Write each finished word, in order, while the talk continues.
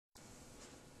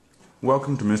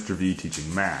Welcome to Mr. V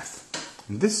Teaching Math.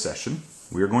 In this session,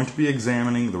 we are going to be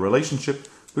examining the relationship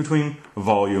between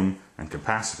volume and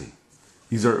capacity.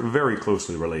 These are very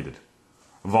closely related.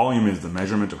 Volume is the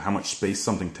measurement of how much space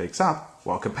something takes up,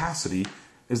 while capacity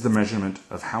is the measurement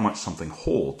of how much something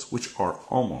holds, which are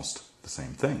almost the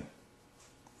same thing.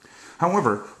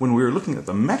 However, when we are looking at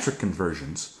the metric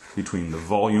conversions between the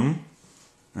volume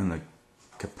and the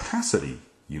capacity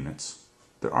units,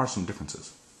 there are some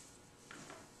differences.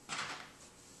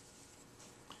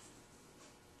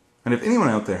 And if anyone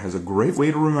out there has a great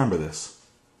way to remember this,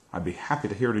 I'd be happy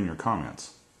to hear it in your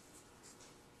comments.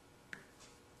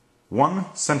 1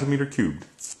 centimeter cubed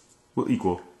will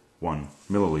equal 1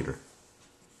 milliliter.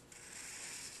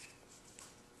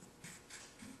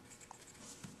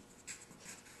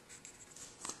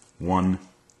 One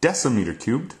decimeter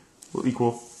cubed will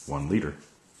equal 1 liter.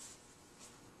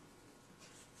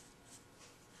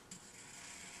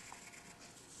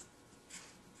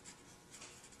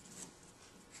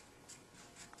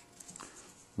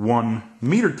 One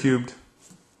meter cubed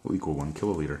will equal 1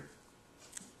 kiloliter.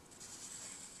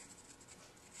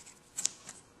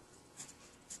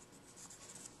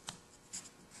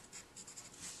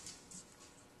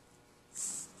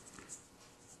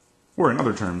 Or in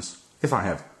other terms, if I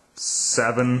have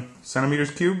 7 centimeters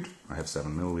cubed, I have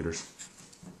 7 milliliters.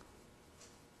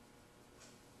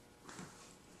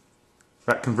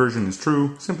 That conversion is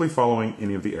true simply following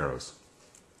any of the arrows.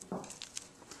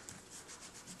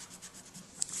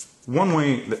 One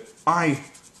way that I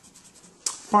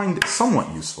find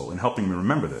somewhat useful in helping me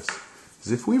remember this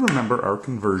is if we remember our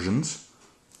conversions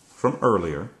from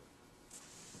earlier,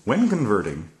 when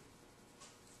converting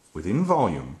within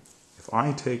volume, if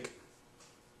I take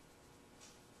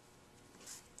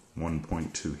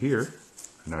 1.2 here,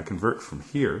 and I convert from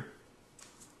here,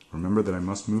 remember that I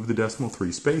must move the decimal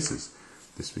 3 spaces.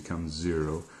 This becomes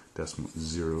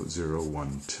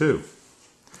 0.0012.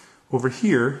 Over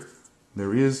here,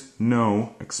 there is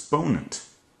no exponent.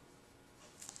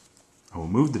 I will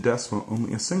move the decimal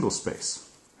only a single space.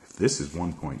 If this is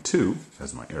 1.2,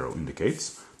 as my arrow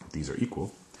indicates, that these are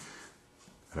equal,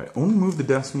 and I only move the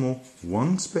decimal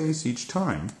 1 space each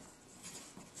time,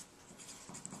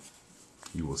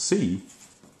 you will see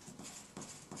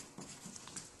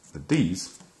that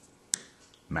these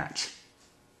match.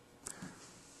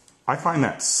 I find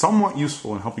that somewhat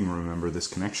useful in helping remember this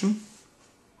connection.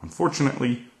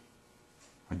 Unfortunately,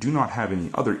 I do not have any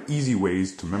other easy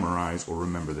ways to memorize or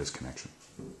remember this connection.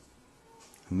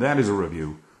 And that is a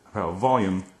review of how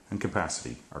volume and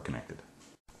capacity are connected.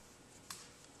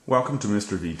 Welcome to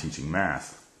Mr. V Teaching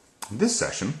Math. In this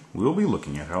session, we will be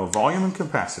looking at how volume and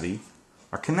capacity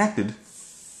are connected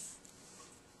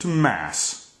to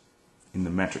mass in the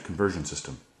metric conversion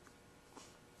system.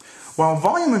 While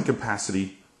volume and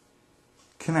capacity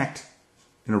connect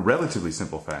in a relatively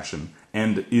simple fashion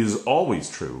and is always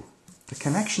true, the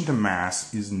connection to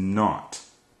mass is not.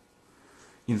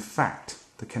 In fact,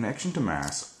 the connection to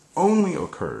mass only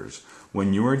occurs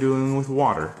when you are dealing with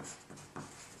water,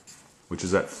 which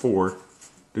is at 4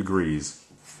 degrees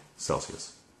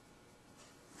Celsius.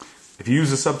 If you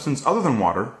use a substance other than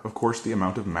water, of course, the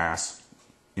amount of mass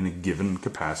in a given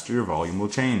capacity or volume will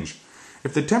change.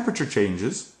 If the temperature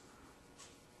changes,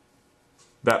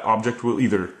 that object will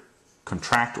either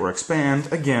contract or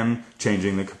expand, again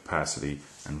changing the capacity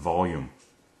and volume.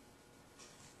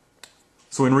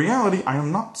 So in reality, I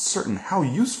am not certain how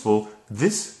useful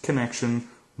this connection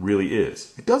really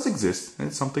is. It does exist, and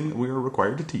it's something that we are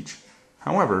required to teach.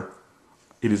 However,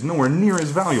 it is nowhere near as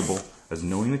valuable as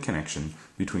knowing the connection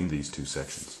between these two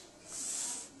sections.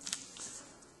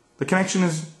 The connection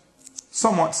is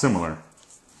somewhat similar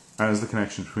as the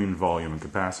connection between volume and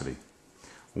capacity.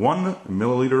 1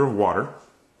 milliliter of water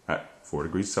at 4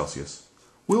 degrees Celsius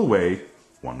will weigh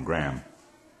 1 gram.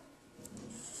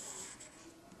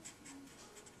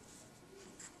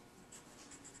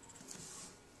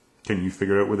 Can you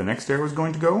figure out where the next arrow is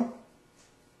going to go?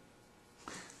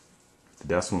 If the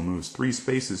decimal moves 3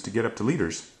 spaces to get up to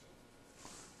liters,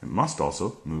 it must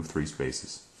also move 3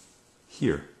 spaces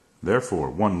here. Therefore,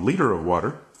 1 liter of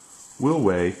water will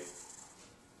weigh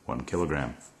 1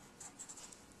 kilogram.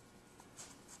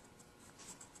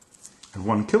 And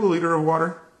 1 kiloliter of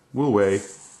water will weigh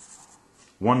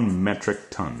 1 metric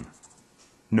ton.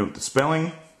 Note the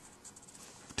spelling,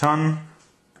 ton,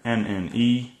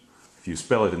 N-N-E. If you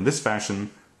spell it in this fashion,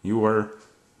 you are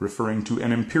referring to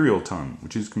an imperial ton,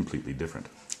 which is completely different.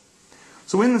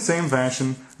 So in the same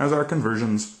fashion as our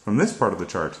conversions from this part of the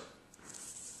chart,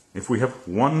 if we have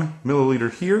 1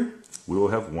 milliliter here, we will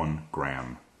have 1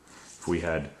 gram. If we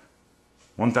had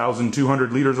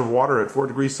 1,200 liters of water at 4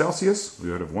 degrees Celsius, we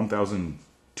would have 1,200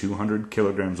 200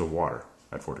 kilograms of water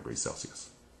at 4 degrees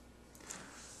Celsius.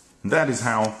 And that is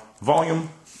how volume,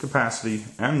 capacity,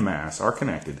 and mass are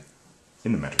connected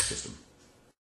in the metric system.